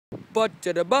Hey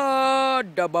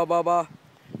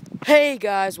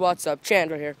guys, what's up?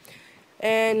 Chandler here.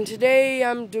 And today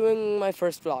I'm doing my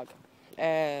first vlog.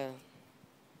 I'm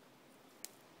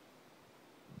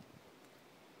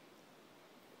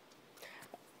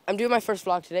doing my first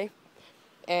vlog today.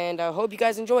 And I hope you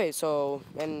guys enjoy it.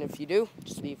 And if you do,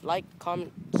 just leave like,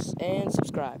 comments, and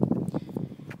subscribe.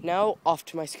 Now, off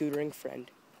to my scootering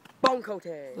friend. Bone Cote.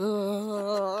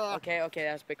 Okay,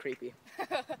 that's a bit creepy.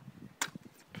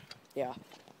 Yeah.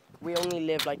 We only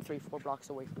live like 3-4 blocks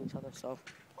away from each other, so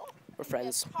we're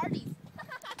friends.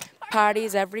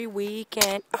 Parties every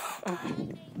weekend.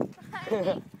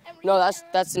 No,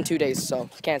 that's in 2 days, so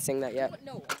can't sing that yet.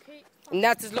 No, okay. And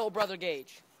that's his little brother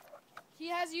Gage. He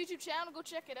has a YouTube channel. Go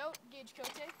check it out, Gage Cote.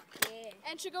 Yeah.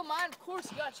 And check out mine. Of course,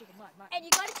 you gotta check out mine. And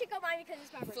you gotta check out mine because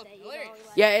it's my birthday. You know,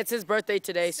 Yeah, it's his birthday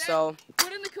today, so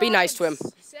be nice to him.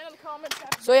 Send in the comments.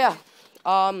 So yeah,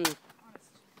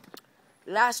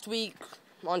 last week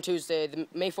on Tuesday,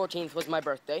 May 14th was my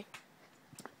birthday.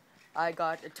 I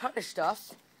got a ton of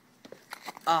stuff.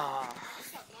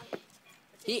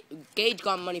 Gage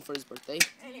got money for his birthday.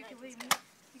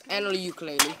 And a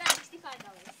ukulele. I got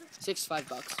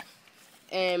 $65.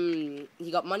 $65.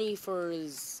 He got money for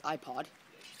his iPod.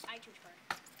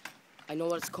 I know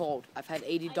what it's called. I've had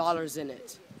 $80 in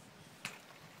it.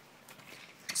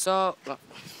 So,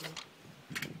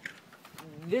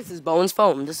 this is Bowen's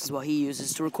phone. This is what he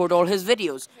uses to record all his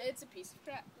videos. It's a piece of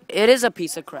crap. It is a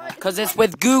piece of crap because it's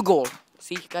with Google.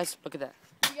 See, guys, look at that.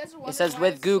 It says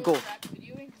with Google. That's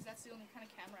the only kind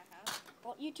of camera I have.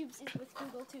 Well, YouTube's is with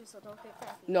Google too, so don't get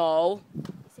crappy. No. Yes,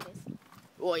 it is.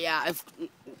 Well, yeah.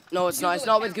 No, it's not. It's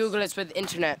not with Google. It's with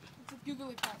internet. It's with Google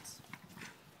accounts.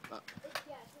 Yeah, it's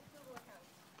with Google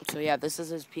account. So yeah, this is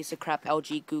his piece of crap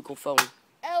LG Google phone.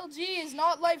 LG is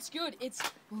not life's good. It's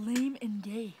lame and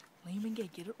gay. Lame and gay.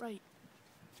 Get it right.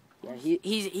 Yeah,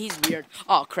 he's weird.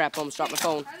 Oh crap! Almost dropped my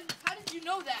phone. How did you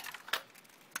know that?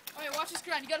 All right, watch this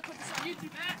grind. You gotta put this on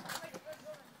YouTube.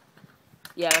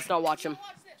 Yeah, let's not watch him.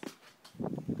 Watch this.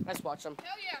 Let's watch him.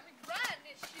 Hell yeah, we grind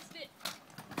this. She's it.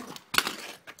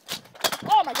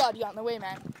 Oh my God, you got in the way,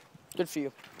 man. Good for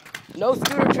you. No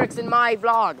scooter tricks in my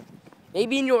vlog.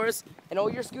 Maybe in yours and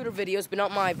all your scooter videos, but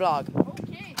not my vlog.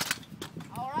 Okay.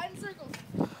 I'll ride in circles.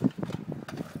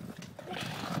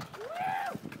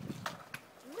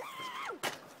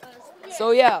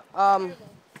 So yeah, I'm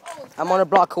on a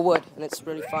block of wood, and it's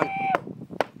really fun.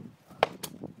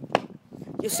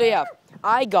 So yeah,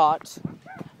 I got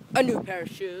a new pair of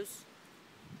shoes.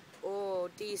 Oh,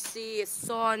 DC is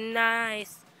so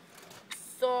nice.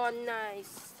 So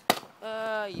nice.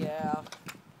 Yeah.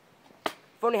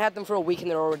 I've only had them for a week and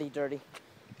they're already dirty.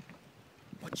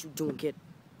 What you doing, kid?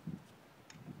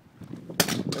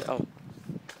 Oh.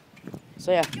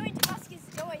 So yeah. Join Damascus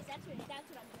Joys. That's what I'm doing.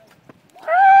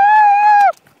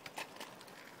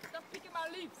 Stop picking my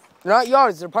leaves. They're not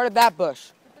yours, they're part of that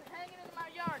bush. But they're hanging in my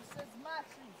yard. It says my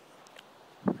tree.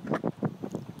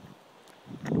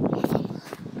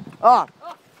 Ah.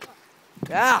 Oh,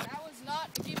 Ah. that was not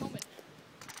a gay moment.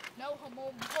 No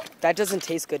homo. That doesn't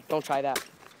taste good. Don't try that.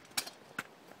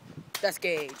 That's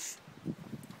Gage.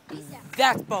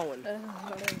 That's Bowen.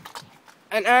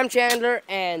 And I'm Chandler,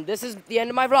 and this is the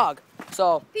end of my vlog.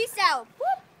 So, Peace out.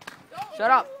 shut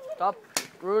up. Stop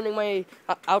ruining my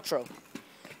outro.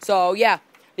 So, yeah.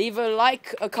 Leave a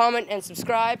like, a comment, and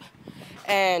subscribe.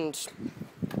 And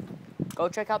go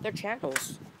check out their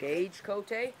channels. Gage Cote.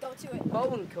 Go to it.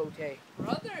 Bowen Cote.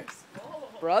 Brothers. Oh.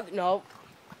 Brother, no.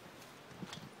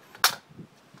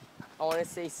 I want to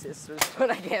say sisters, but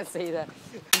I can't say that.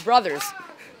 Brothers.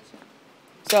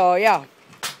 So, yeah.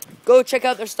 Go check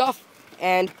out their stuff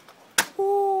and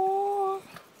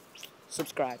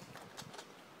subscribe.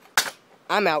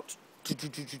 I'm out.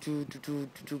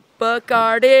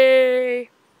 Bacardi.